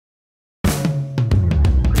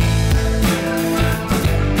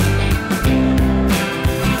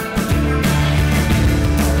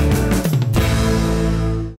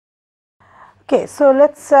Okay, so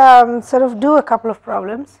let's sort of do a couple of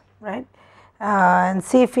problems, right, and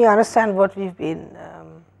see if we understand what we've been,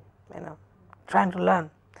 trying to learn.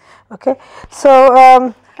 Okay,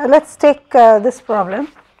 so let's take this problem.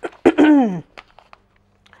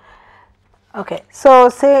 Okay, so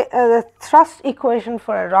say the thrust equation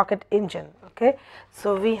for a rocket engine. Okay,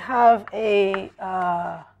 so we have a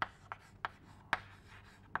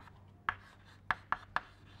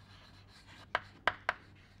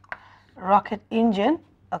rocket engine,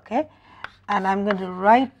 okay, and I'm going to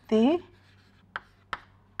write the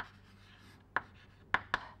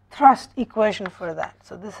thrust equation for that.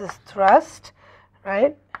 So this is thrust,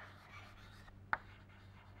 right?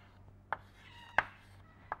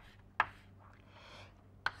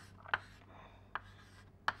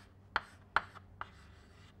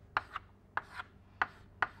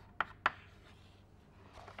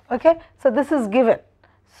 Okay, so this is given.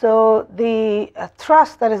 So the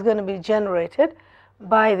thrust that is going to be generated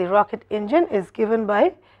by the rocket engine is given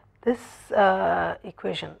by this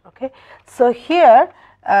equation. Okay, so here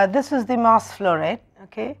this is the mass flow rate.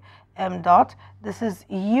 Okay, m dot. This is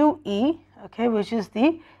UE. Okay, which is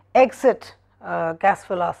the exit gas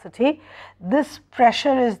velocity. This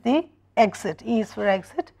pressure is the exit. E is for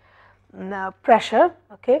exit. Now pressure.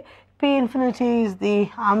 Okay, P infinity is the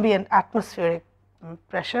ambient atmospheric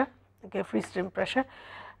pressure. Okay, free stream pressure.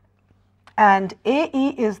 And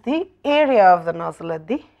AE is the area of the nozzle at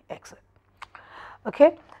the exit.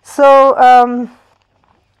 Okay, so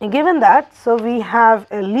given that, so we have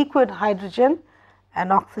a liquid hydrogen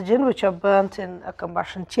and oxygen which are burnt in a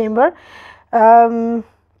combustion chamber,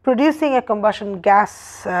 producing a combustion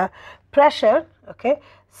gas pressure. Okay,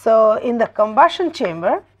 so in the combustion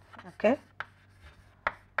chamber, okay,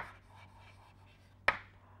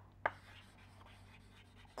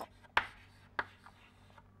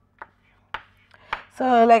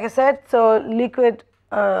 so like I said, so liquid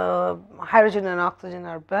hydrogen and oxygen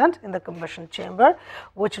are burnt in the combustion chamber,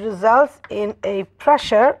 which results in a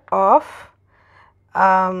pressure of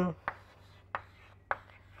 30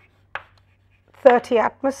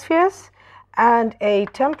 atmospheres and a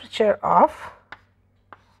temperature of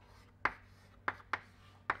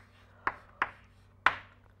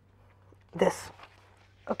this.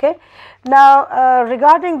 Okay. Now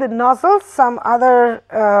regarding the nozzles, some other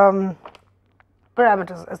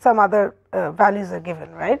parameters, some other values are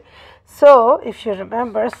given, right. So if you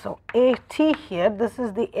remember, so AT here, this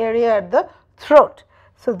is the area at the throat.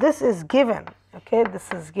 So this is given, okay,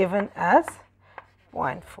 this is given as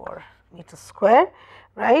 0.4 meters square,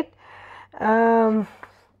 right.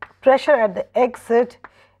 Pressure at the exit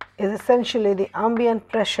is essentially the ambient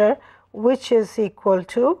pressure, which is equal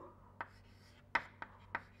to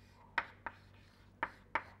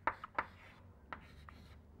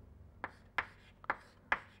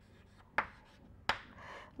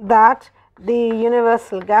that the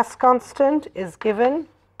universal gas constant is given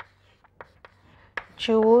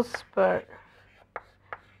joules per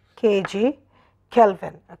kg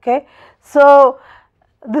Kelvin. Okay, so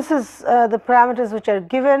this is the parameters which are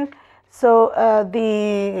given. So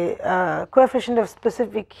the coefficient of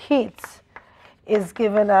specific heats is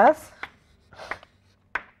given as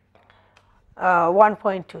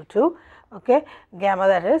 1.22, okay, gamma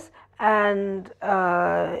that is, and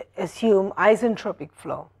assume isentropic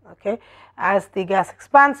flow. Okay, as the gas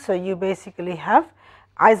expands, so you basically have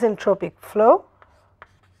isentropic flow.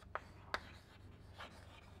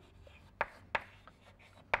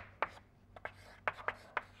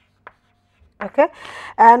 Okay,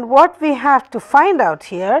 and what we have to find out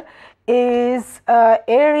here is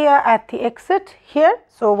area at the exit here.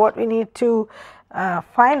 So what we need to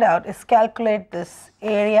find out is calculate this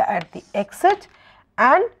area at the exit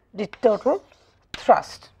and the total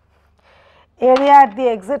thrust. Area at the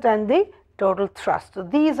exit and the total thrust. So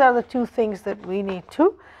these are the two things that we need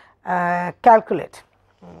to calculate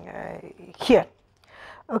here.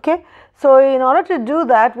 Okay, so in order to do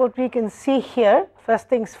that, what we can see here, first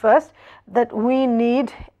things first, that we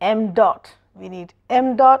need m dot, we need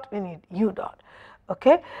m dot, we need u dot.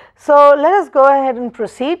 Okay, so let us go ahead and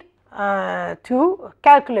proceed to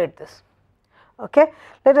calculate this. Okay,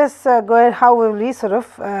 let us go ahead. How will we sort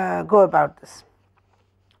of go about this?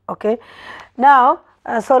 Okay, now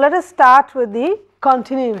so let us start with the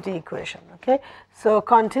continuity equation. Okay, so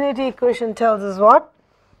continuity equation tells us what?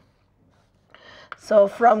 So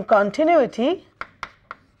from continuity,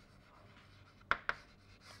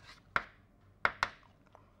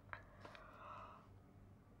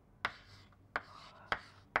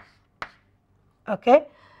 okay,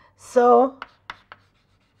 so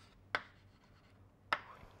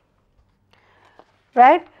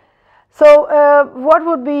right, So, what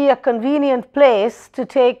would be a convenient place to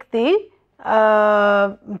take the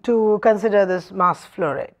to consider this mass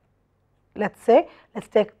flow rate? Let's say, let's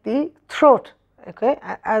take the throat, okay,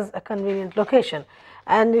 as a convenient location.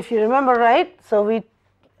 And if you remember right, so we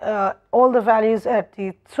all the values at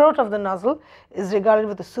the throat of the nozzle is regarded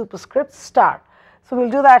with the superscript star. So, we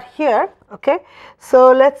will do that here, okay.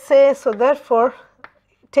 So, let's say, so therefore,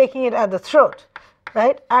 taking it at the throat,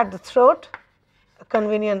 right, at the throat, a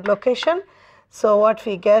convenient location. So, what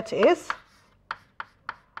we get is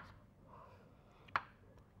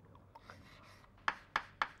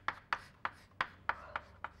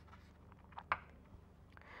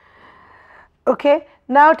okay.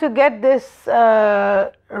 Now, to get this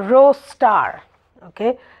rho star,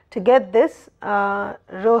 okay, to get this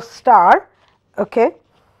rho star, okay.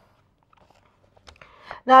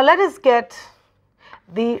 Now, let us get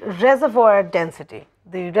the reservoir density,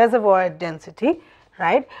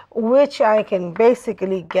 right, which I can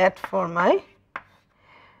basically get for my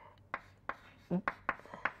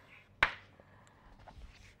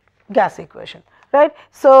gas equation, right.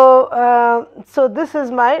 So, so this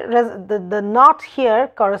is my the knot here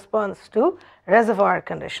corresponds to reservoir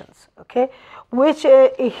conditions, okay, which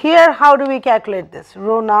here how do we calculate this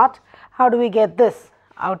rho naught, how do we get this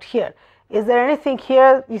out here? Is there anything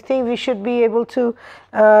here you think we should be able to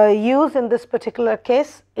use in this particular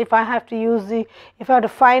case? If I have to use if I have to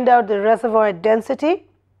find out the reservoir density,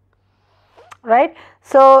 right.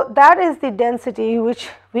 So, that is the density which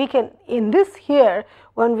we can in this here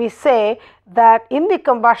when we say that in the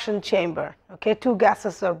combustion chamber, okay, two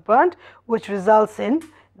gases are burnt which results in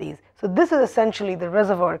these. So, this is essentially the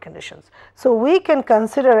reservoir conditions. So, we can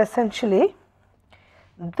consider essentially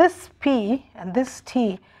this P and this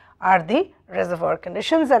T are the reservoir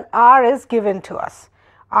conditions, and R is given to us.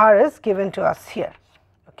 R is given to us here.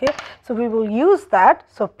 Okay. So, we will use that.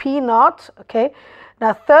 So, P naught. Okay.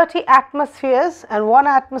 Now, 30 atmospheres and 1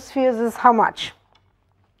 atmosphere is how much?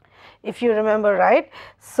 If you remember right.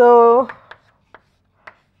 So,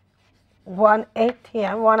 1/8,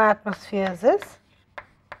 yeah, 1 atmosphere is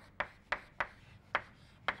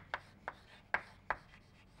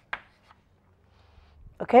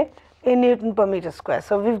okay, in Newton per meter square.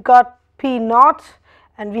 So, we have got P naught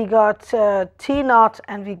and we got T naught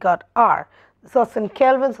and we got R. So, it's in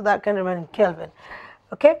Kelvin, so that can remain in Kelvin.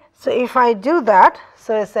 Okay. So, if I do that,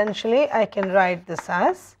 so essentially I can write this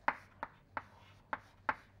as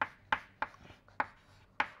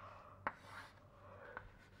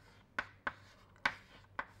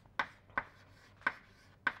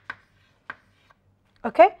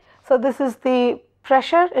okay. So, this is the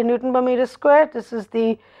pressure in Newton per meter square, this is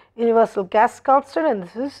the universal gas constant and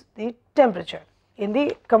this is the temperature in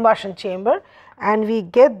the combustion chamber, and we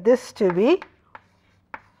get this to be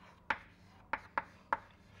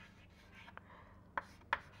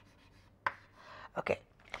okay.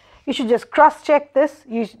 You should just cross check this,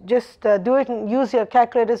 you just do it and use your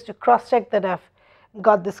calculators to cross check that I have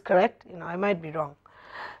got this correct, you know, I might be wrong.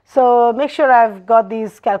 So, make sure I have got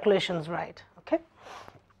these calculations right. Okay.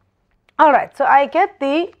 All right. So, I get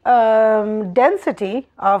the density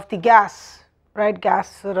of the gas, right,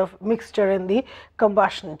 gas sort of mixture in the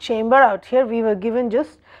combustion chamber. Out here we were given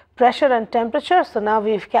just pressure and temperature. So, now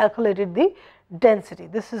we have calculated the density.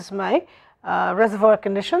 This is my reservoir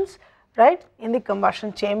conditions, right, in the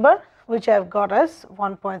combustion chamber, which I have got as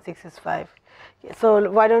 1.665.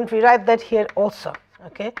 So, why do not we write that here also,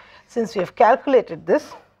 okay, since we have calculated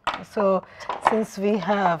this. So, since we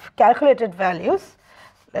have calculated values,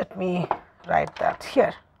 let me write that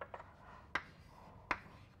here.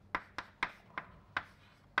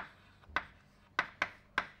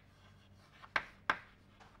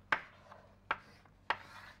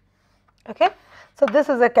 Okay. So, this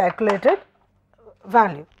is a calculated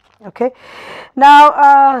value. Okay.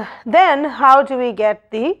 Now, then how do we get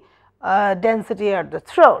the density at the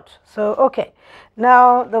throat? So, okay.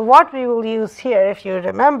 Now, what we will use here, if you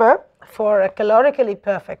remember, for a calorically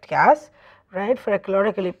perfect gas, right, for a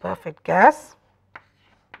calorically perfect gas,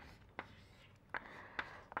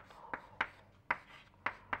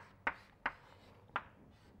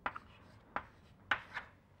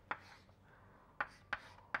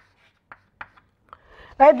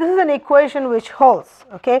 right, this is an equation which holds,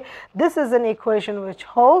 okay. This is an equation which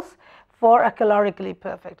holds for a calorically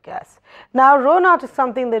perfect gas. Now, rho naught is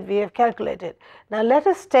something that we have calculated. Now, let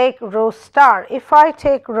us take rho star. If I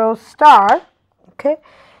take rho star, okay,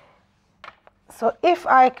 so if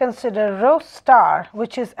I consider rho star,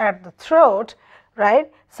 which is at the throat, right,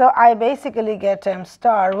 so I basically get m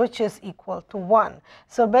star, which is equal to 1.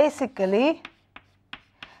 So, basically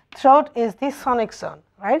throat is the sonic zone,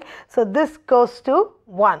 right. So, this goes to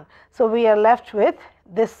 1. So, we are left with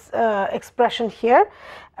this expression here,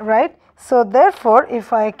 right. So, therefore,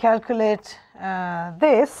 if I calculate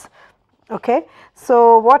this, okay,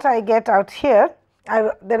 so what I get out here,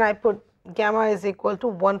 then I put gamma is equal to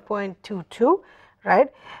 1.22, right,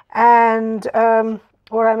 and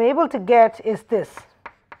what I am able to get is this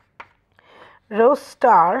rho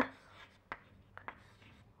star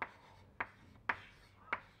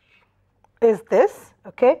is this,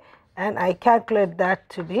 okay, and I calculate that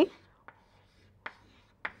to be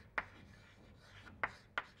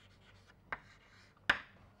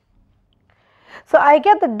so I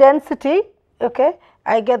get the density, okay,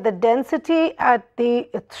 I get the density at the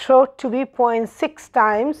throat to be 0.6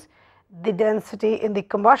 times the density in the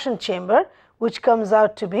combustion chamber, which comes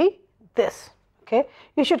out to be this, okay.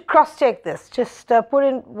 You should cross check this, just put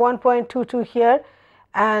in 1.22 here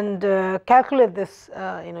and calculate this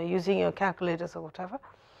using your calculators or whatever,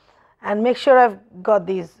 and make sure I've got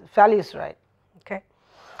these values right, okay.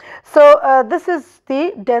 So, this is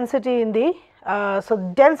the density in the, so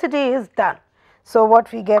density is done. So,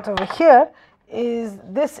 what we get over here is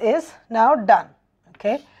this is now done,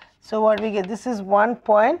 okay. So, what we get, this is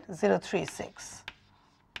 1.036,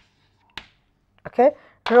 okay,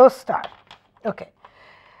 rho star, okay.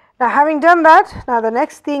 Now, having done that, now the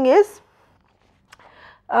next thing is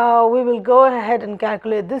we will go ahead and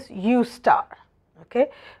calculate this u star, okay.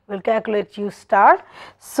 We will calculate u star.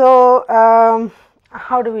 So,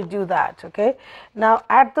 how do we do that, okay. Now,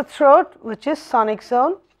 at the throat, which is sonic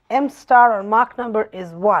zone, m star or Mach number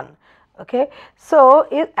is 1, okay. So,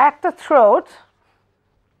 at the throat,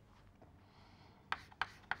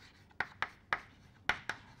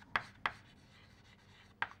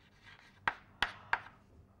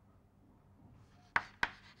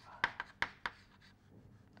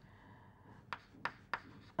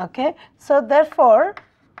 okay. So, therefore,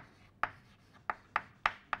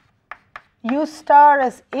 u star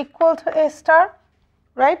is equal to a star,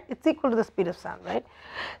 right, it is equal to the speed of sound, right.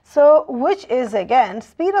 So, which is again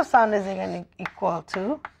speed of sound is again equal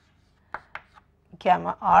to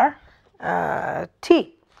gamma r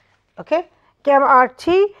t, okay, gamma r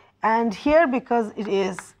t, and here because it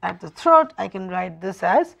is at the throat I can write this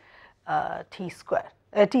as t square.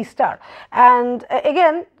 T star, and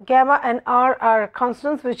again gamma and r are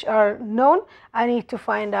constants which are known. I need to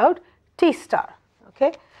find out t star,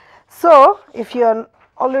 okay. So, if you are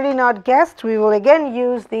already not guessed, we will again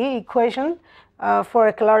use the equation for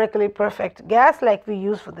a calorically perfect gas like we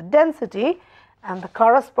use for the density, and the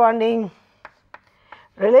corresponding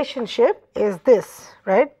relationship is this,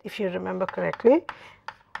 right, if you remember correctly.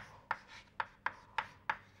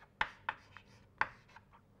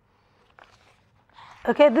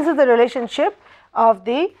 Okay, this is the relationship of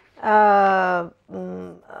the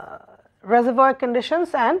reservoir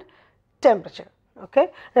conditions and temperature, okay.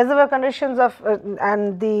 Reservoir conditions of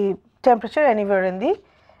and the temperature anywhere in the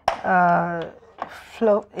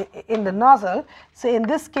flow in the nozzle. So, in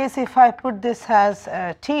this case, if I put this as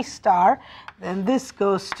T star, then this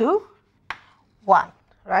goes to 1,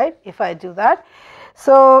 right, if I do that.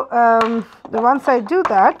 So, once I do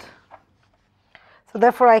that, so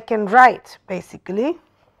therefore, I can write basically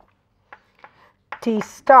T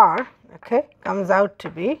star, okay, comes out to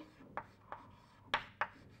be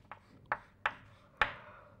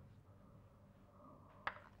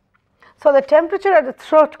so the temperature at the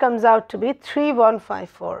throat comes out to be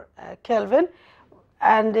 3154 Kelvin,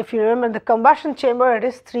 and if you remember the combustion chamber, it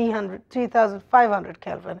is 3500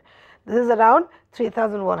 Kelvin. This is around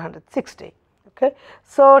 3160, okay.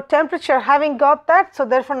 So, temperature having got that, so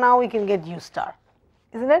therefore, now we can get u star,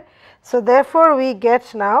 isn't it. So, therefore, we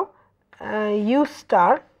get now u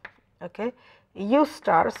star, okay, u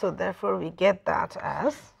star. So, therefore, we get that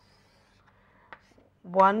as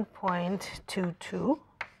 1.22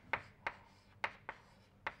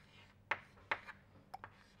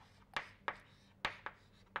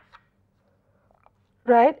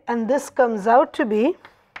 right, and this comes out to be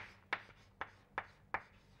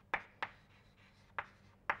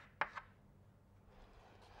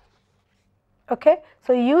okay.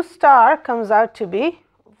 So, u star comes out to be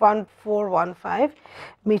 1415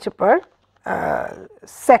 meter per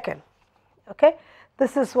second, okay.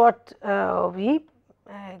 This is what we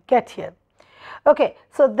get here, okay.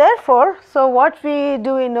 So, therefore, so what we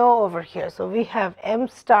know over here? So, we have m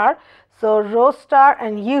star, so rho star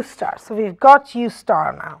and u star. So, we have got u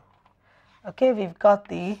star now, okay. We have got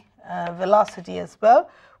the velocity as well,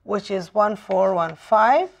 which is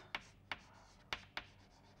 1415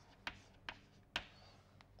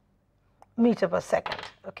 meter per second,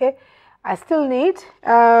 okay. I still need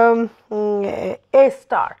a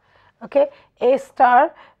star, okay, A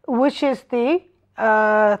star, which is the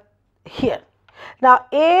here. Now,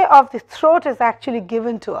 A of the throat is actually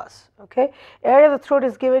given to us, okay, area of the throat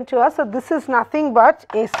is given to us. So, this is nothing but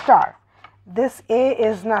A star, this A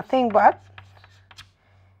is nothing but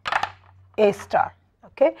A star,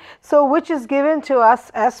 okay. So, which is given to us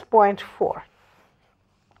as 0.4,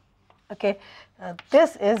 okay,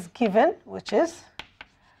 this is given, which is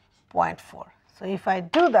 0.4. So, if I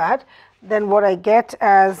do that, then what I get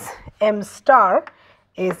as m star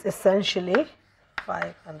is essentially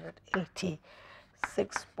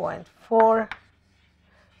 586.4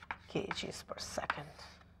 kgs per second.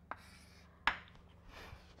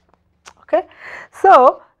 Okay.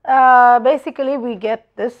 So, basically we get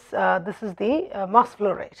this, this is the mass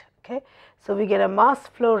flow rate. Okay. So, we get a mass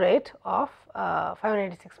flow rate of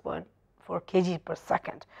 586.4 kg per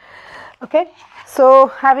second. Okay. So,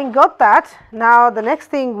 having got that, now the next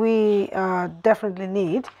thing we definitely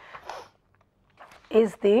need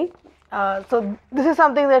is the, so this is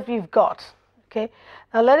something that we've got. Okay.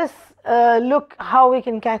 Now, let us look how we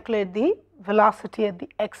can calculate the velocity at the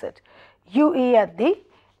exit, UE at the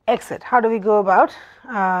exit. How do we go about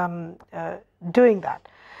doing that,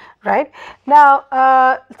 right? Now,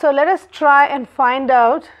 so let us try and find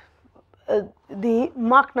out the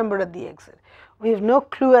Mach number at the exit. We have no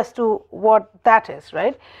clue as to what that is,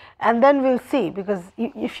 right? And then we'll see, because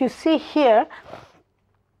if you see here,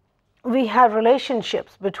 we have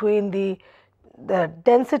relationships between the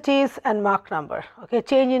densities and Mach number, okay,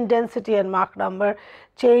 change in density and Mach number,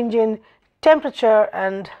 change in temperature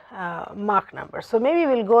and Mach number. So, maybe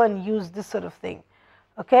we will go and use this sort of thing,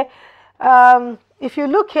 okay. If you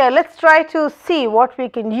look here, let us try to see what we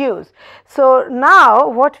can use. So, now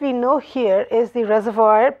what we know here is the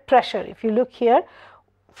reservoir pressure. If you look here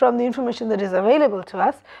from the information that is available to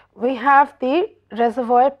us, we have the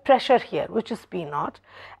reservoir pressure here, which is P naught,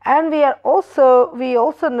 and we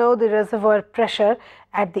also know the reservoir pressure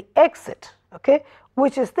at the exit, okay,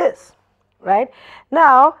 which is this, right.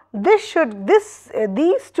 Now, these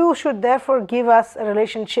two should therefore give us a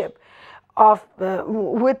relationship of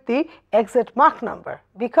with the exit Mach number,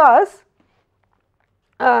 because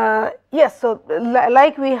yes, so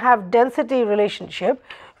like we have density relationship,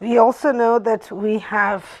 we also know that we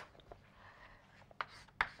have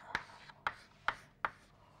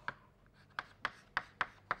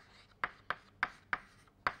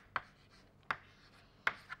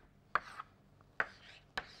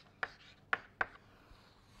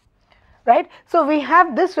right. So, we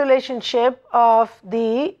have this relationship of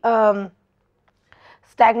the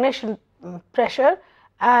stagnation pressure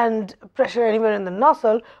and pressure anywhere in the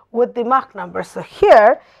nozzle with the Mach number. So,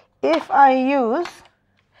 here if I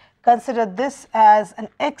consider this as an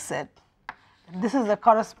exit, this is the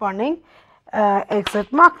corresponding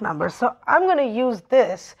exit Mach number. So, I am going to use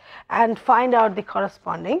this and find out the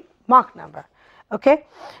corresponding Mach number. Okay.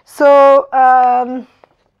 So,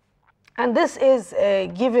 and this is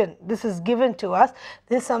given, this is given to us,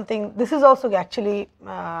 this is something, this is also actually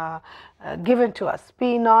given to us,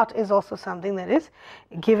 P naught is also something that is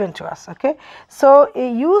given to us. Okay. So,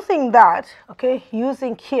 using that, okay,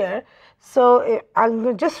 using here, so I am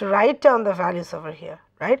going to just write down the values over here,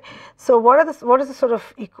 right. So, what is the sort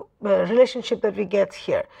of relationship that we get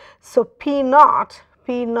here? So, P naught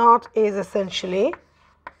is essentially,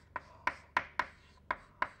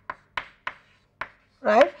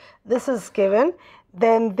 right, this is given,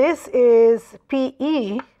 then this is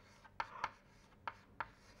PE,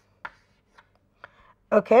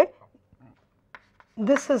 okay,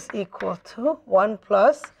 this is equal to 1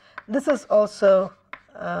 plus, this is also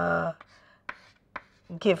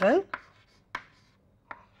given,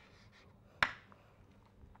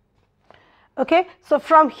 okay. So,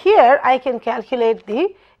 from here I can calculate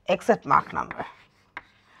the exit Mach number.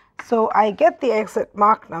 So, I get the exit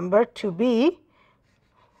Mach number to be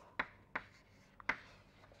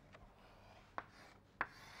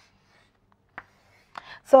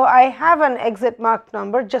so, I have an exit Mach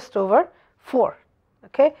number just over 4.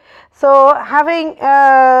 Okay. So, having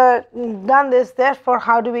done this, therefore,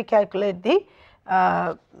 how do we calculate the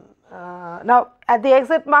now at the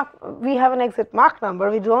exit Mach, we have an exit Mach number,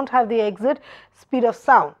 we do not have the exit speed of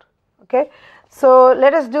sound. Okay. So,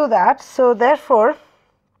 let us do that. So, therefore,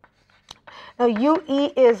 now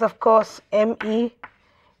UE is of course ME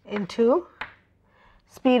into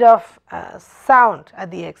speed of sound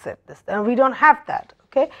at the exit, and we do not have that.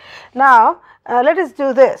 Okay. Now, let us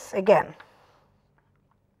do this again.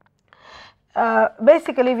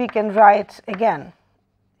 Basically, we can write again,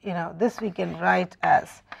 you know, this we can write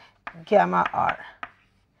as gamma r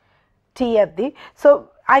T at the. So,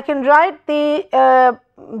 I can write the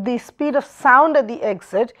the speed of sound at the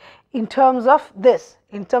exit in terms of this,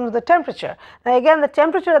 in terms of the temperature. Now again, the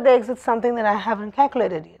temperature at the exit is something that I haven't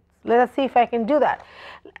calculated yet. Let us see if I can do that.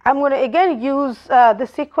 I'm going to again use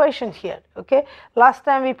this equation here. Okay, last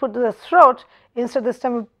time we put the throat, instead this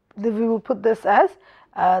time we will put this as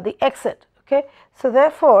the exit. Okay, so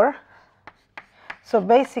therefore, so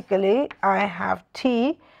basically I have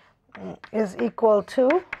T is equal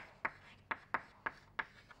to,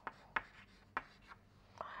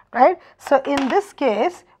 right. So in this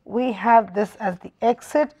case we have this as the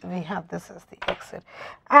exit, we have this as the exit,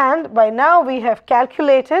 and by now we have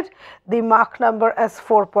calculated the Mach number as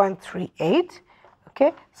 4.38.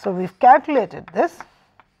 Okay, so we've calculated this.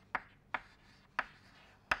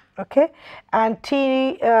 Okay, and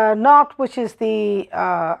T naught, which is the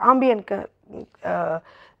ambient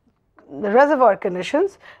the reservoir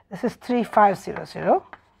conditions, this is 3500.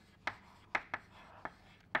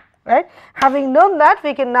 Right. Having known that,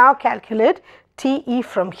 we can now calculate TE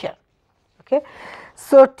from here. Okay.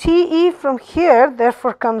 So TE from here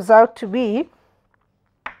therefore comes out to be,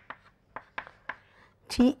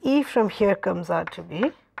 TE from here comes out to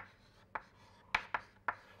be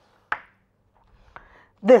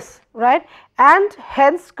this, right, and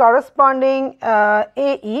hence corresponding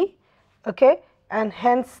AE, okay, and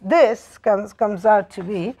hence this comes out to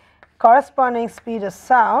be corresponding speed of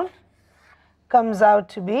sound comes out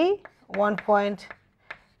to be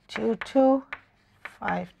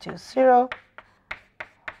 1.22520,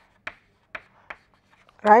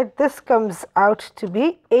 right. This comes out to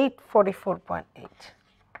be 844.8.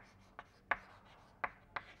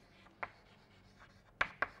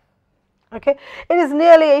 Okay, it is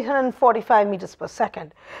nearly 845 meters per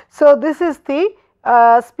second. So this is the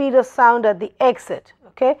speed of sound at the exit.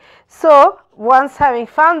 Okay, so once having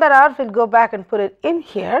found that out, we'll go back and put it in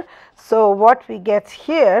here. So what we get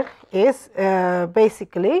here is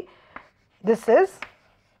basically this is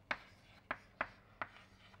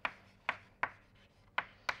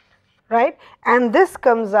right, and this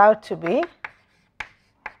comes out to be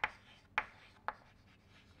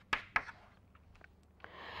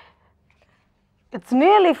it's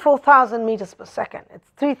nearly 4,000 meters per second. It's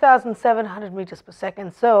 3,700 meters per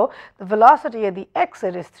second. So the velocity at the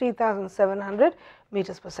exit is 3,700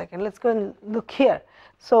 meters per second. Let's go and look here.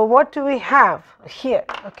 So what do we have here?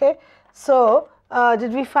 Okay. So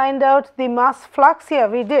did we find out the mass flux? Yeah,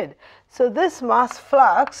 we did. So this mass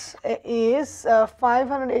flux is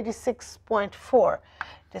 586.4.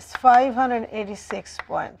 It is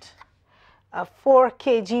 586.4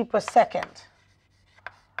 kg per second,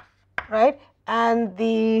 right? And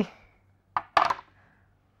the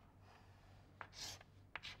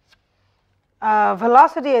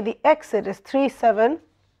velocity at the exit is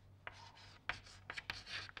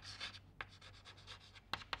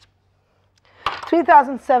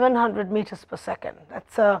 3,700 meters per second.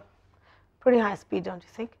 That's a pretty high speed, don't you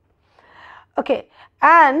think? Okay,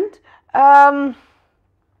 and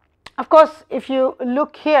of course, if you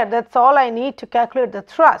look here, that's all I need to calculate the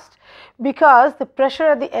thrust, because the pressure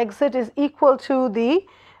at the exit is equal to the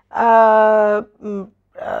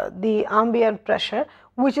ambient pressure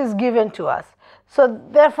which is given to us. So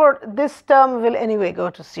therefore, this term will anyway go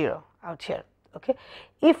to 0 out here. Okay.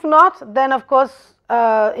 If not, then of course,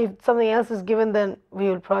 if something else is given, then we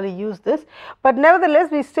will probably use this. But nevertheless,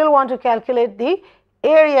 we still want to calculate the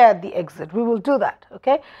area at the exit. We will do that.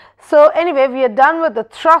 Okay. So anyway, we are done with the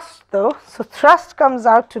thrust though. So thrust comes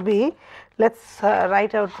out to be, let's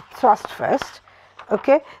write out the thrust first.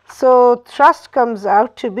 Okay. So thrust comes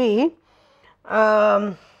out to be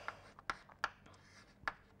around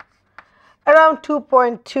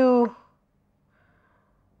 2.2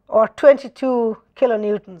 or 22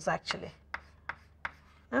 kilonewtons actually.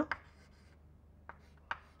 No?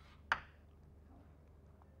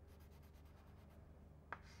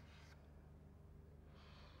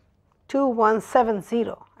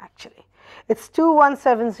 2170 actually. It's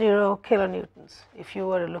 2170 kilonewtons if you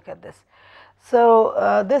were to look at this. So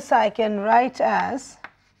this I can write as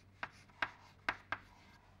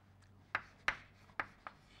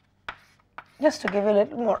just to give you a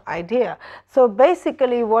little more idea. So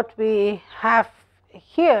basically what we have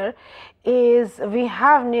here is we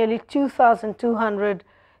have nearly 2,200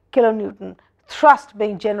 kilonewton thrust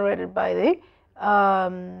being generated by the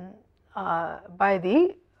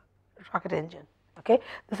rocket engine. Okay,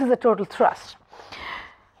 this is the total thrust.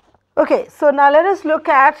 Okay, so now let us look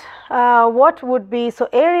at what would be, so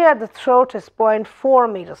area at the throat is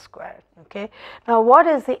 0.4 meters squared. Okay, now what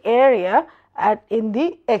is the area in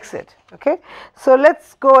the exit? Okay, so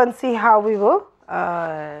let's go and see how we will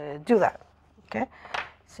do that. Okay,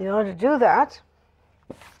 so in order to do that,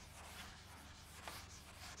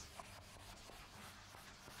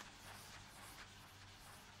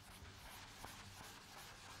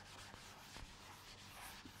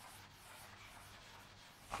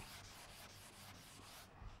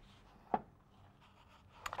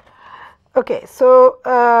 Okay, so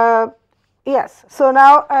yes, so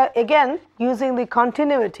now again using the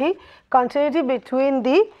continuity between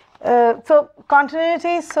the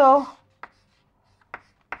continuity, so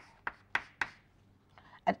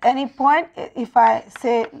at any point if I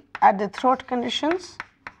say at the throat conditions,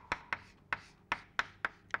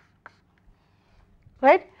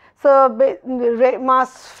 right. So the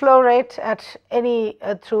mass flow rate at any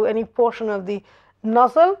through any portion of the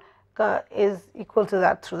nozzle is equal to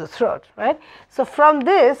that through the throat, right. So from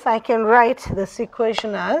this I can write this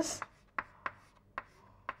equation as,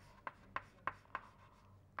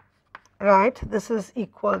 right, this is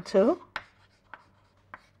equal to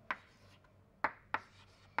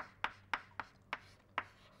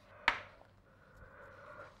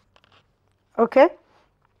okay.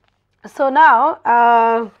 So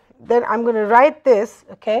now then I'm going to write this,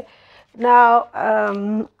 okay. Now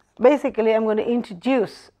basically I'm going to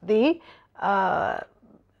introduce the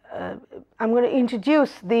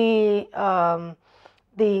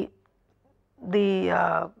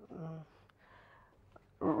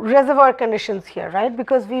reservoir conditions here, right,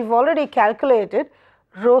 because we've already calculated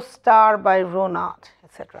rho star by rho naught,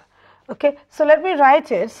 etc. Okay, so let me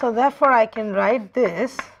write it. So therefore I can write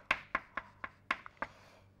this,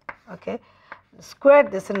 okay, square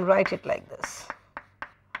this and write it like this.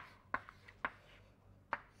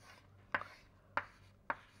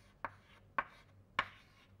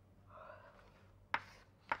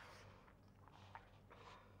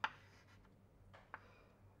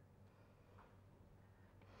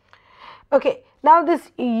 Okay, now this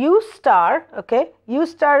u star, okay, u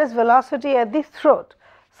star is velocity at the throat,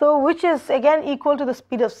 so which is again equal to the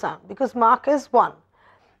speed of sound because Mach is 1.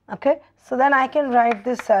 Okay, so then I can write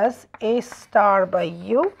this as a star by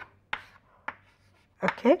u,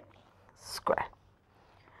 okay, square.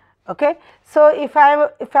 Okay, so if I'm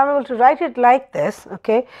able to write it like this,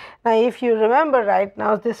 okay, now if you remember right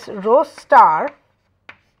now, this rho star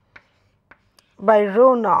by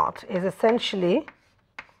rho naught is essentially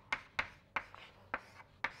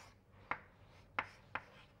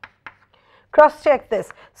cross check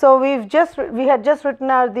this. So we had just written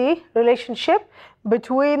out the relationship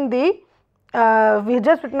between the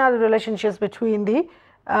relationships between the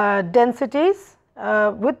densities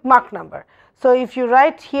with Mach number. So if you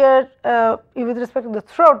write here with respect to the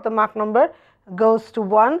throat, the Mach number goes to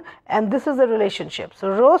 1, and this is the relationship. So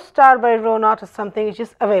rho star by rho naught is something which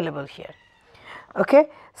is available here. Okay,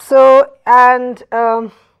 so and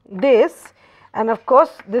this, and of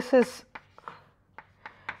course this is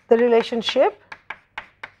the relationship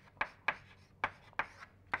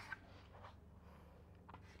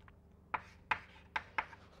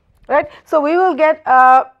right. So we will get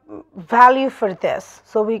a value for this,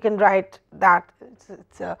 so we can write that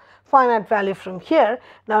it's a finite value from here.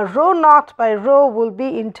 Now rho naught by rho will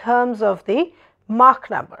be in terms of the Mach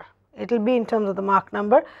number, it will be in terms of the Mach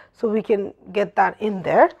number, so we can get that in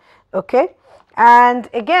there. Okay, and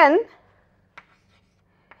again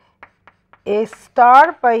a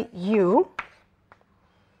star by u,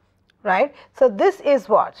 right. So this is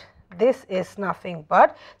what? This is nothing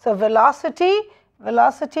but, so velocity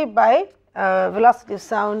by velocity of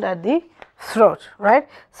sound at the throat, right.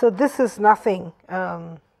 So this is nothing.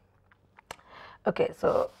 Okay,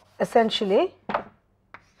 so essentially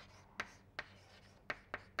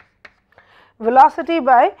velocity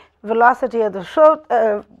by velocity at the throat,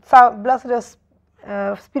 velocity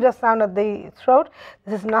of speed of sound at the throat,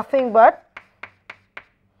 this is nothing but,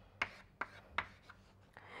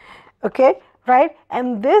 okay, right,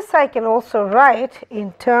 and this I can also write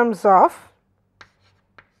in terms of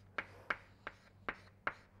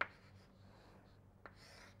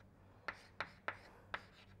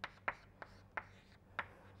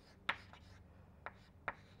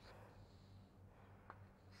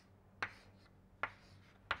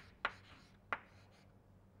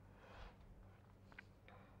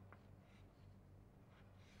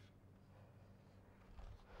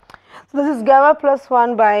so this is gamma plus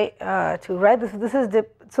 1 by 2, right. This is the,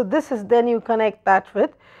 so this is, then you connect that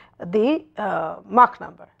with the Mach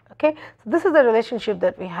number. Okay, so this is the relationship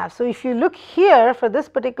that we have. So if you look here for this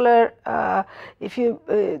particular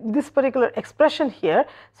this particular expression here,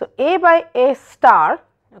 so a by a star,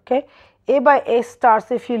 okay, a by a star.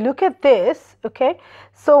 So if you look at this, okay,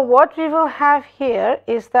 so what we will have here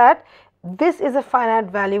is that this is a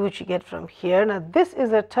finite value which you get from here. Now this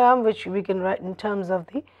is a term which we can write in terms of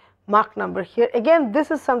the Mach number here. Again,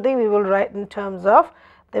 this is something we will write in terms of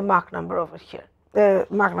the Mach number over here,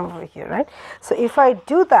 Mach number over here, right. So if I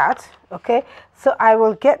do that, okay, so I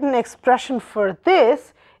will get an expression for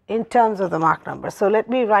this in terms of the Mach number. So let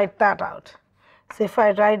me write that out. So if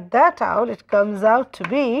I write that out, it comes out to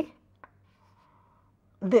be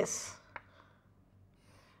this.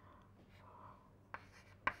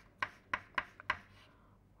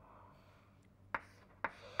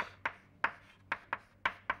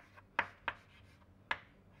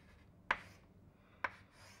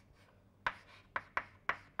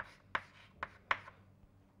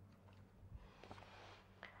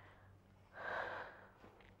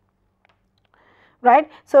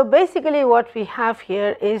 Right. So, basically what we have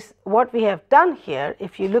here is what we have done here.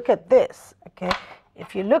 If you look at this, okay,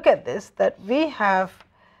 if you look at this, that we have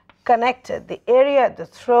connected the area at the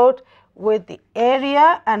throat with the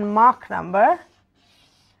area and Mach number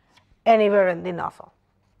anywhere in the nozzle.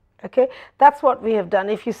 Okay, that is what we have done.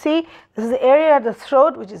 If you see, this is the area at the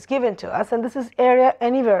throat which is given to us, and this is area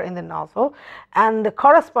anywhere in the nozzle, and the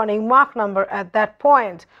corresponding Mach number at that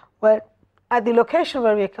point where at the location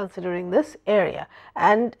where we are considering this area,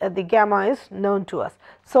 and the gamma is known to us.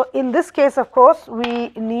 So, in this case, of course, we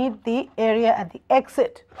need the area at the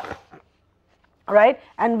exit, right,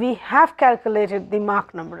 and we have calculated the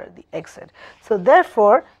Mach number at the exit. So,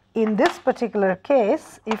 therefore, in this particular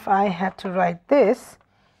case, if I had to write this,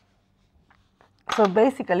 so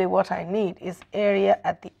basically what I need is area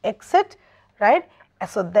at the exit, right.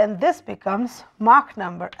 So, then this becomes Mach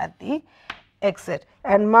number at the exit,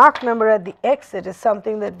 and Mach number at the exit is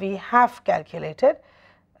something that we have calculated,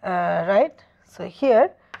 right. So,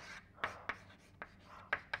 here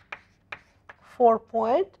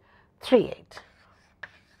 4.38.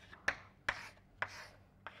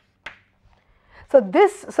 So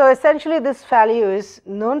essentially this value is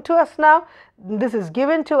known to us now, this is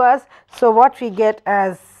given to us. So, what we get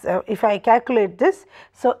as if I calculate this,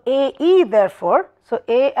 so AE therefore, so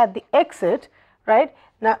A at the exit, right.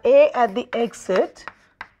 Now, A at the exit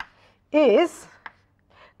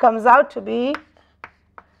comes out to be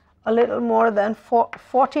a little more than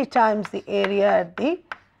 40 times the area at the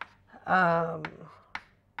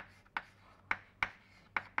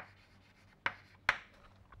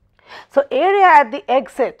so area at the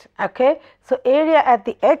exit, okay. So, area at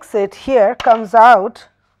the exit here comes out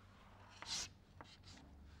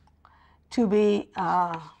to be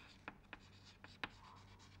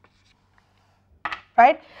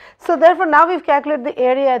right. So, therefore, now we have calculated the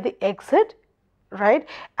area at the exit, right,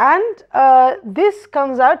 and this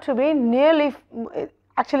comes out to be nearly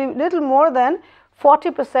actually little more than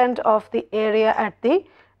 40% of the area at the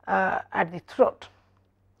throat,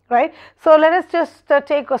 right. So, let us just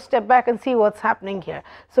take a step back and see what is happening here.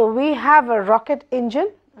 So, we have a rocket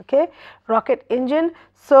engine, okay, rocket engine.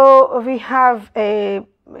 So, we have a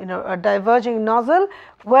a diverging nozzle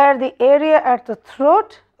where the area at the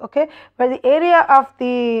throat, okay, where the area of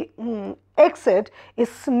the exit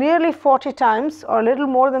is nearly 40 times or a little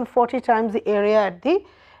more than 40 times the area at the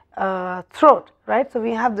throat, right. So,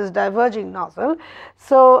 we have this diverging nozzle.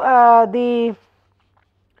 So, the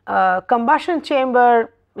combustion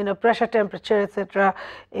chamber pressure, temperature, etc.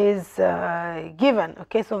 is given,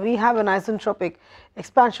 okay. So, we have an isentropic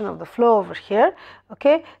expansion of the flow over here,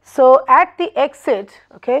 okay. So, at the exit,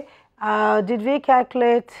 okay, did we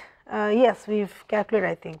calculate, yes, we have calculated,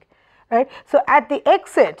 I think, right. So, at the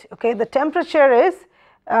exit, okay, the temperature is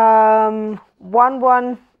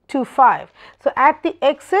 1125. So, at the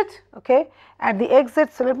exit, okay, at the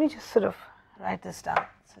exit, so let me just sort of write this down.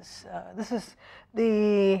 This is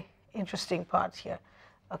the interesting part here.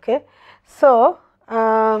 Okay. So,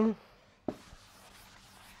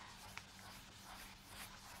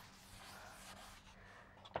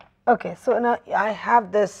 okay, so now I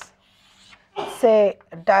have this, say,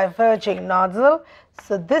 diverging nozzle.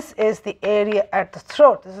 So, this is the area at the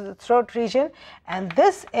throat, this is the throat region, and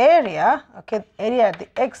this area, okay, area at the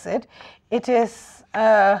exit, it is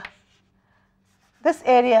this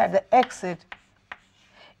area at the exit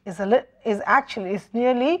is actually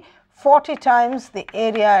nearly 40 times the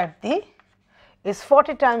area at the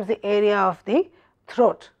 40 times the area of the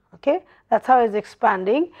throat, okay. That is how it is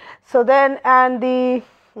expanding. So, then and the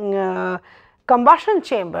combustion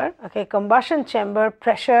chamber, okay, combustion chamber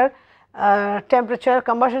pressure, temperature,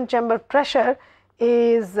 combustion chamber pressure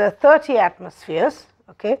is 30 atmospheres,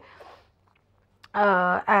 okay,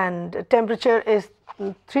 and temperature is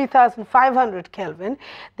 3500 Kelvin.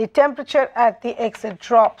 The temperature at the exit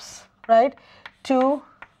drops, right, to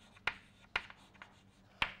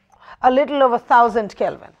a little over 1000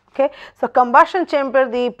 Kelvin. Okay. So, combustion chamber,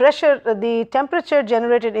 the pressure, the temperature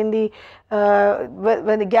generated in the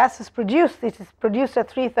when the gas is produced, it is produced at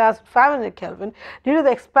 3500 Kelvin. Due to the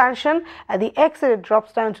expansion at the exit, it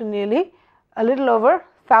drops down to nearly a little over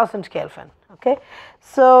 1000 Kelvin. Okay.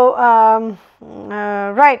 So,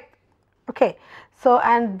 right. Okay. So,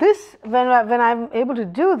 and this when I am able to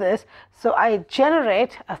do this, so I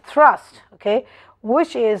generate a thrust, okay,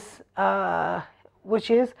 which is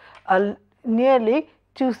nearly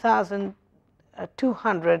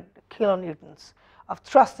 2,200 kilonewtons of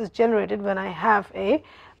thrust is generated when I have a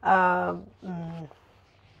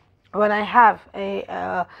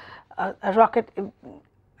rocket,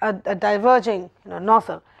 a diverging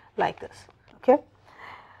nozzle like this. Okay.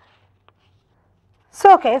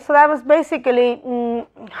 So so that was basically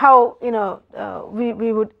how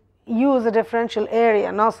we would use a differential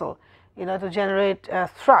area nozzle to generate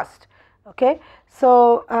thrust. Okay.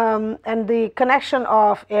 So and the connection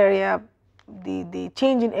of area, the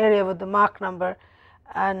change in area with the Mach number,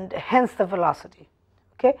 and hence the velocity.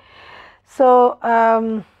 Okay. So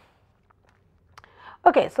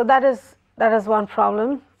okay, so that is one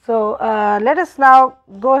problem. So let us now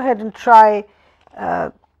go ahead and try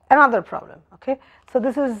another problem. Okay. So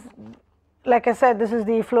this is, like I said, this is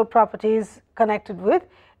the flow properties connected with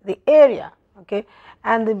the area. Okay.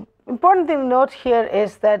 And the important thing to note here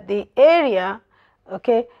is that the area,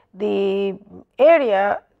 okay, the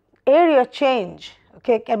area change,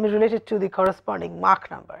 okay, can be related to the corresponding Mach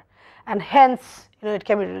number, and hence it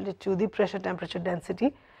can be related to the pressure, temperature,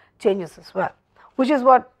 density changes as well, which is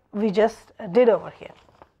what we just did over here.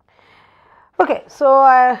 Okay, so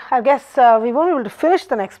I guess we won't be able to finish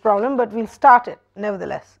the next problem, but we'll start it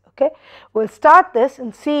nevertheless. Okay, we'll start this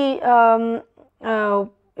and see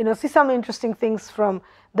see some interesting things from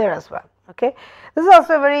there as well. Okay, this is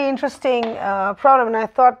also a very interesting problem, and I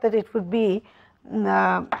thought that it would be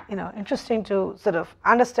interesting to sort of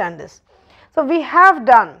understand this. So we have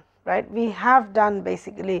done, right? We have done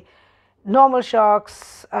basically normal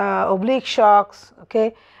shocks, oblique shocks,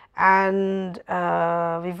 okay, and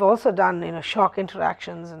we've also done shock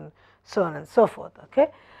interactions and so on and so forth. Okay,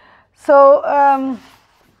 so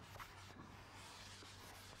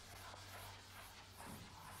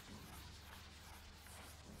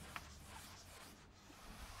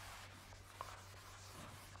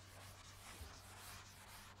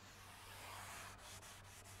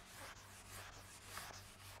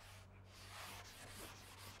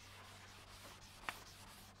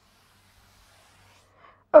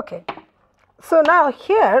okay, so now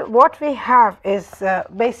here what we have is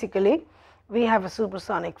basically we have a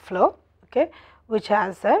supersonic flow, okay, which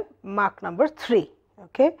has a Mach number 3,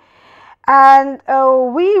 okay, and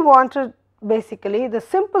we want to basically, the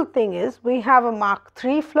simple thing is we have a Mach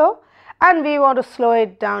 3 flow and we want to slow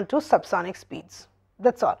it down to subsonic speeds,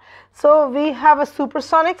 that is all. So we have a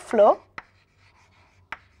supersonic flow,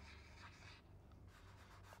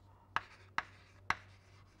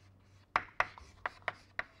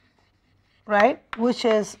 right, which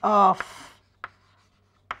is of,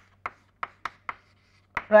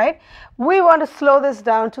 right, we want to slow this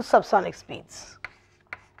down to subsonic speeds.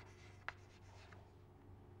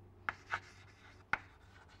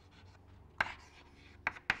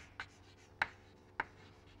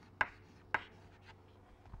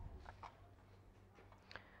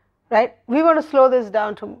 Right, we want to slow this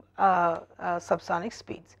down to subsonic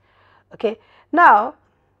speeds. Okay, now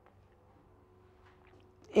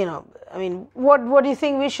I mean, what do you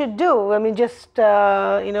think we should do? I mean, just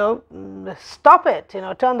stop it,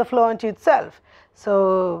 turn the flow into itself.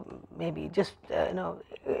 So maybe just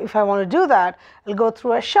if I want to do that, I'll go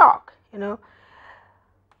through a shock.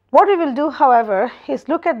 What we will do, however, is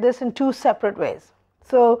look at this in two separate ways.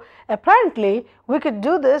 So apparently we could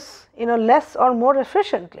do this less or more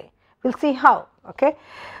efficiently. We'll see how. Okay,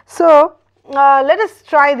 so let us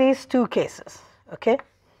try these two cases. Okay.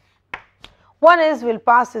 One is we'll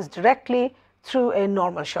pass this directly through a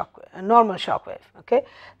normal shock wave. Okay,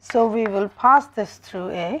 so we will pass this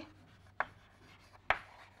through a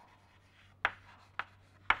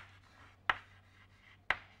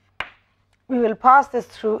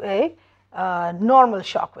normal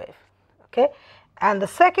shock wave. Okay, and the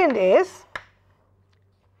second is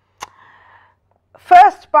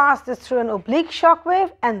first pass this through an oblique shock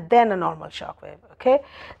wave and then a normal shock wave. Okay,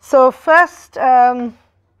 so first.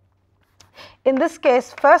 In this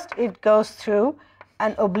case, first it goes through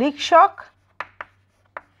an oblique shock,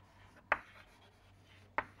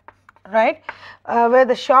 right, where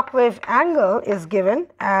the shock wave angle is given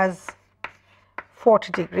as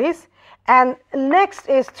 40 degrees, and next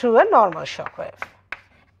is through a normal shock wave.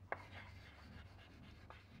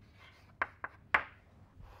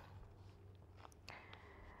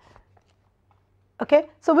 Okay,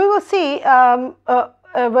 so we will see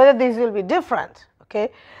whether these will be different. Okay.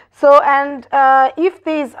 So, and if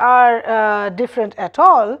these are different at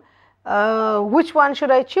all, which one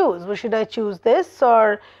should I choose? Well, should I choose this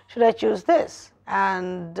or should I choose this?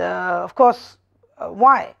 And of course,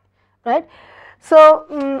 why, right?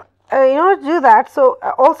 So, in order to do that, so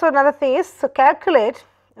also another thing is, so calculate,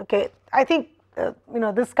 okay, I think you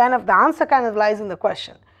know, this kind of, the answer kind of lies in the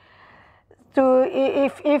question. To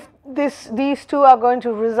if these two are going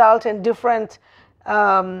to result in different,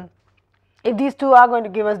 if these two are going to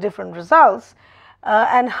give us different results,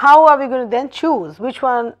 and how are we going to then choose which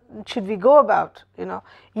one should we go about, you know,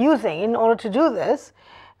 using in order to do this?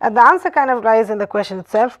 And the answer kind of lies in the question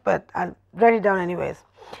itself, but I'll write it down anyways.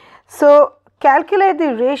 So calculate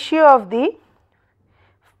the ratio of the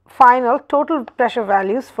final total pressure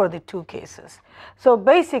values for the two cases. So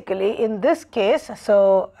basically in this case,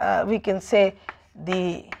 so we can say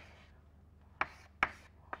the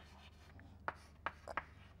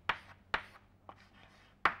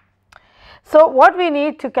so what we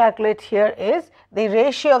need to calculate here is the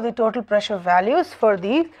ratio of the total pressure values for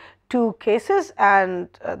the two cases and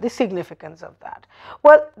the significance of that.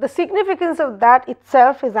 Well, the significance of that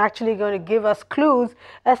itself is actually going to give us clues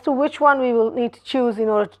as to which one we will need to choose in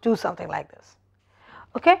order to do something like this.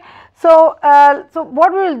 Okay, so so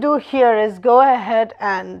what we will do here is go ahead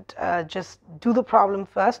and just do the problem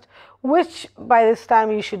first, which by this time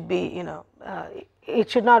you should be, you know, it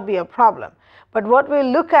should not be a problem. But what we'll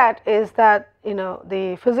look at is that, you know,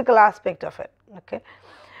 the physical aspect of it. Okay.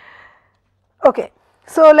 Okay.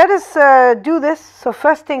 So let us do this. So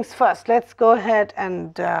first things first, let's go ahead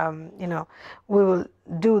and you know, we will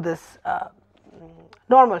do this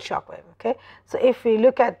normal shock wave. Okay. So if we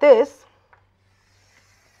look at this,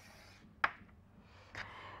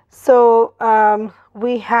 so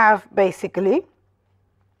we have basically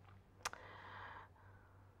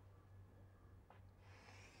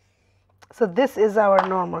so this is our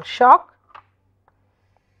normal shock.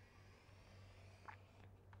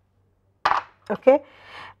 Okay,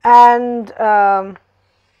 and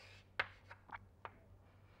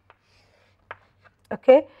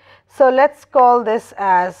okay, so let's call this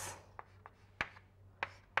as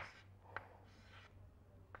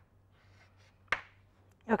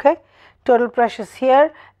okay, total pressures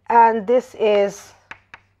here, and this is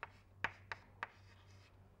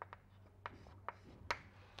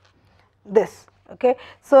this. Okay,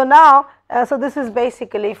 so now so this is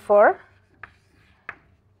basically for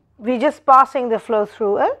we just passing the flow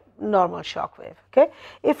through a normal shock wave. Okay,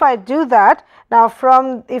 if I do that now,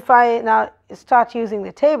 from if I now start using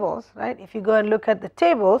the tables, right, if you go and look at the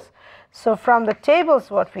tables, so from the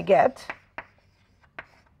tables what we get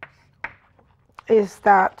is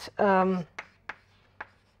that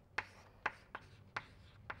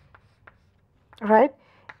right,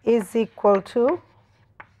 is equal to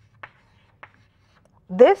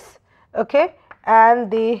this, okay,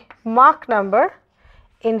 and the Mach number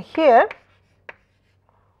in here,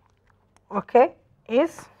 okay,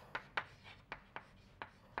 is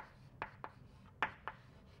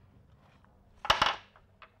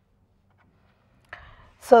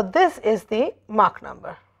so this is the Mach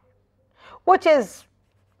number, which is,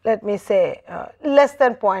 let me say, less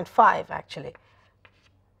than 0.5 actually.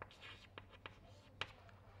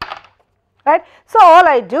 Right. So all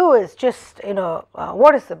I do is just, you know,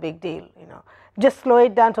 what is the big deal, you know, just slow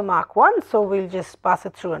it down to Mach 1. So we'll just pass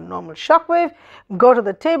it through a normal shock wave, go to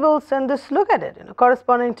the tables and just look at it, you know,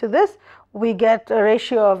 corresponding to this we get a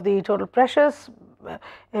ratio of the total pressures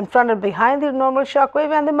in front and behind the normal shock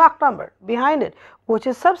wave and the Mach number behind it, which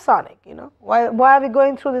is subsonic. You know, why are we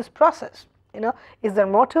going through this process? You know, is there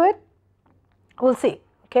more to it? We'll see.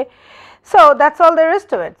 Okay. So that's all there is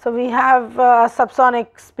to it. So we have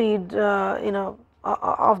subsonic speed, you know,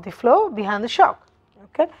 of the flow behind the shock.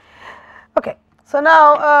 Okay. Okay. So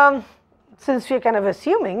now, since we're kind of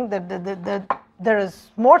assuming that there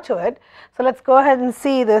is more to it, so let's go ahead and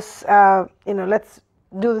see this. You know, let's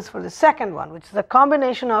do this for the second one, which is a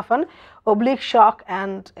combination of an oblique shock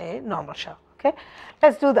and a normal shock. Okay.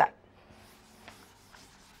 Let's do that.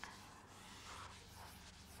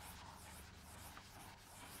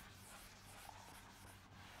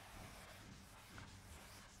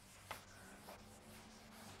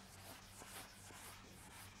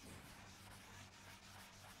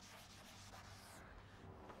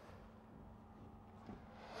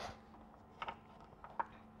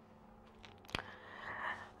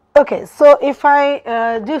 Okay, so if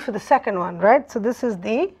I do for the second one, right, so this is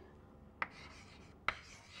the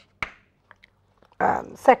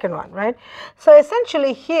second one, right. So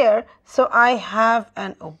essentially here, so I have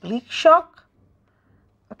an oblique shock.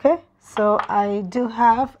 Okay, so I do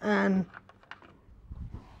have an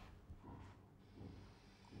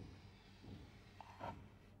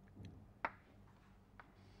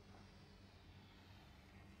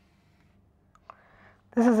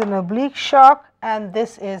this is an oblique shock and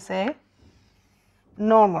this is a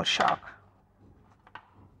normal shock.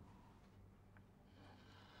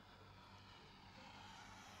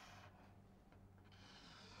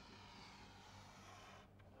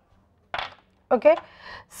 Okay.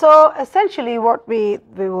 So essentially what we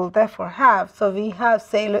will therefore have, so we have,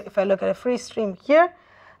 say, look, if I look at a free stream here,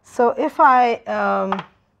 so if I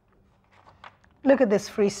look at this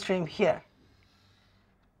free stream here,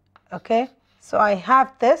 okay, so I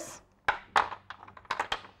have this,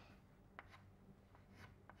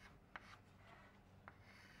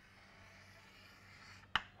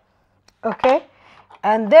 okay,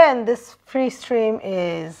 and then this free stream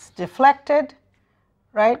is deflected,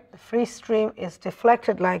 right? The free stream is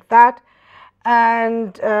deflected like that,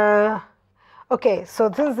 and okay,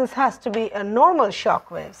 so since this has to be a normal shock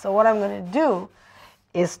wave, so what I'm going to do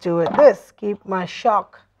is do it this, keep my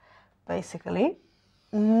shock basically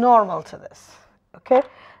normal to this, okay.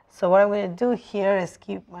 So what I'm going to do here is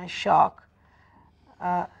keep my shock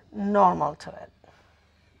normal to it.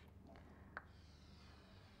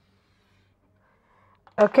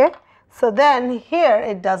 Okay, so then here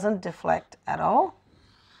it doesn't deflect at all,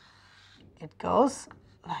 it goes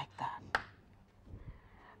like that.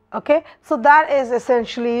 Okay, so that is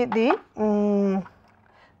essentially the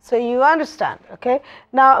so you understand. Okay,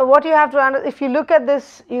 now what you have to understand, if you look at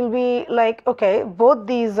this, you'll be like, okay, both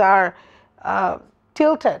these are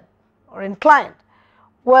tilted or inclined.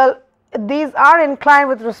 Well, these are inclined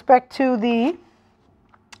with respect to the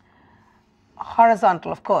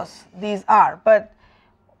horizontal, of course these are, but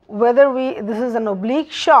whether this is an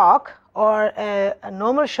oblique shock or a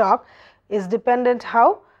normal shock is dependent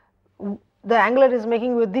how the angle it is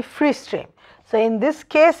making with the free stream. So in this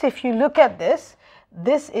case, if you look at this,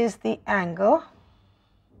 this is the angle,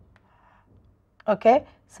 okay,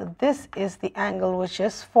 so this is the angle which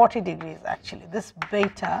is 40 degrees actually, this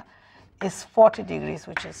beta is 40 degrees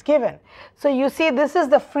which is given. So you see this is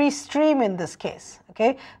the free stream in this case,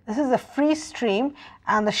 okay, this is the free stream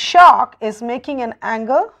and the shock is making an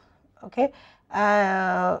angle, okay,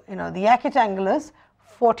 you know, the acute angle is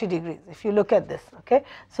 40 degrees if you look at this, okay.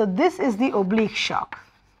 So this is the oblique shock,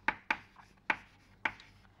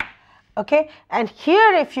 okay, and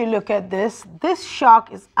here if you look at this, this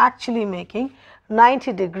shock is actually making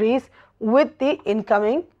 90 degrees with the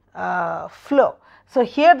incoming flow. So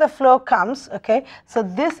here the flow comes, okay, so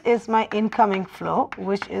this is my incoming flow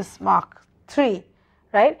which is Mach 3,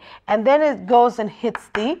 right, and then it goes and hits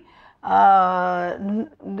the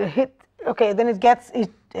okay, then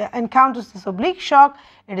it encounters this oblique shock,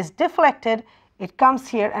 it is deflected, it comes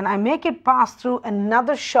here and I make it pass through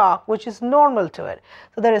another shock which is normal to it.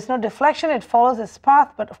 So there is no deflection, it follows its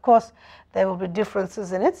path, but of course there will be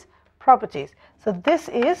differences in its properties. So this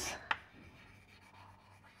is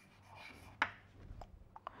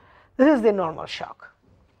the normal shock,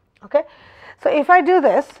 okay. So if I do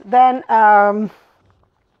this, then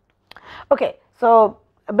okay, so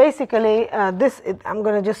basically this I'm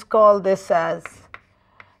going to just call this as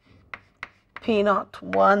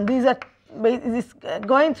P01. These are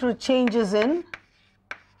going through changes in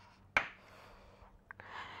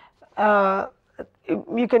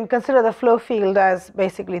you can consider the flow field as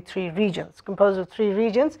basically 3 regions, composed of 3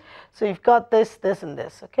 regions. So you've got this, this and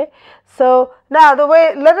this, okay. So now the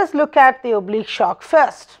way, let us look at the oblique shock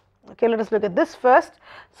first, okay, let us look at this first.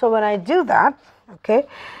 So when I do that, okay,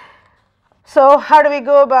 so how do we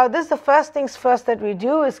go about this? The first things first that we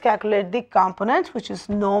do is calculate the component which is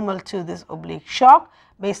normal to this oblique shock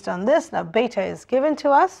based on this. Now beta is given to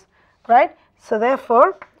us, right. So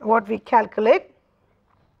therefore what we calculate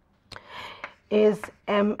is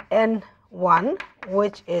Mn1,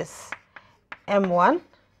 which is M1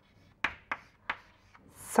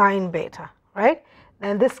 sine beta, right,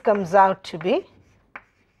 and this comes out to be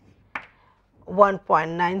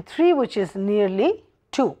 1.93, which is nearly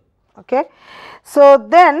 2, okay. So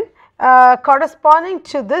then corresponding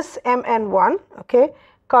to this Mn1, okay,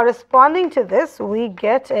 corresponding to this we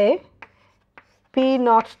get a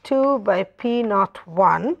P02 by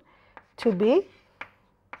P01 to be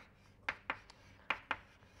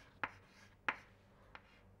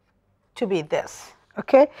this,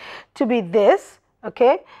 okay, to be this,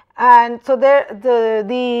 okay. And so there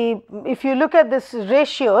if you look at this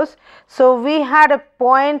ratios, so we had a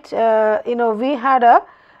point, you know, we had a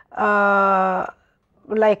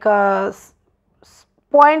like a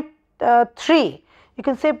 0.3, you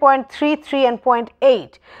can say 0.33 and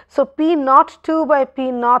 0.8. So P02 by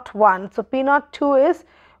P01, so P02 is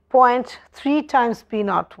 0.3 times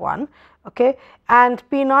P01, okay, and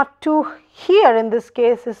P02 here in this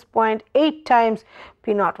case is 0.8 times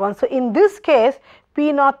P01. So in this case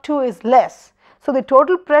P02 is less. So the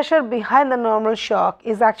total pressure behind the normal shock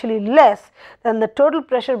is actually less than the total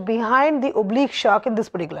pressure behind the oblique shock in this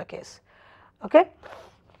particular case, okay.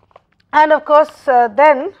 And of course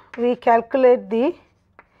then we calculate the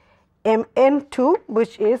Mn2,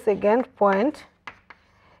 which is again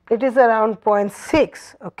it is around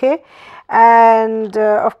 0.6, okay, and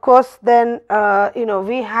of course then you know,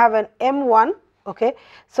 we have an M1, okay,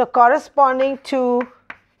 so corresponding to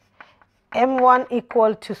M1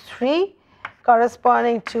 equal to 3,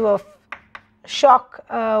 corresponding to a shock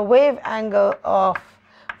wave angle of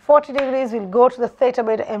 40 degrees. We'll go to the theta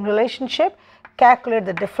beta M relationship, calculate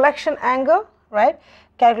the deflection angle, right,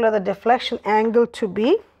 calculate the deflection angle to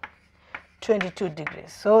be 22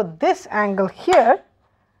 degrees. So this angle here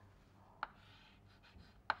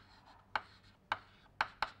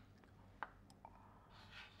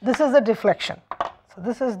this is the deflection. So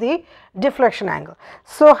this is the deflection angle.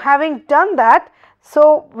 So having done that,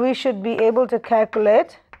 so we should be able to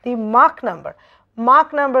calculate the Mach number.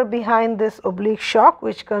 Mach number behind this oblique shock,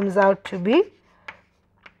 which comes out to be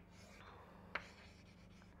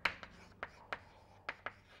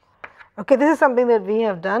okay, this is something that we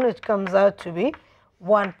have done, which comes out to be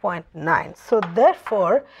 1.9. So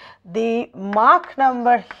therefore, the Mach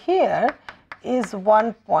number here is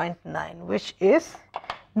 1.9, which is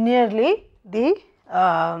nearly the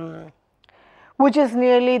which is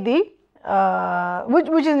nearly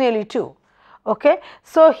 2. Okay,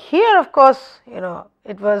 so here of course, you know,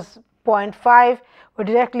 it was 0.5. We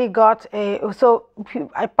directly got a, so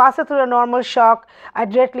I pass it through a normal shock, I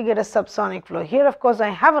directly get a subsonic flow. Here of course I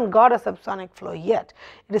haven't got a subsonic flow yet,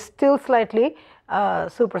 it is still slightly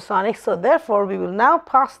supersonic. So therefore we will now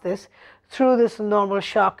pass this through this normal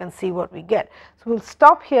shock and see what we get. So we'll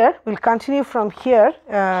stop here, we'll continue from here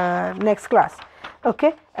next class,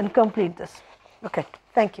 okay, and complete this. Okay,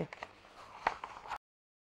 thank you.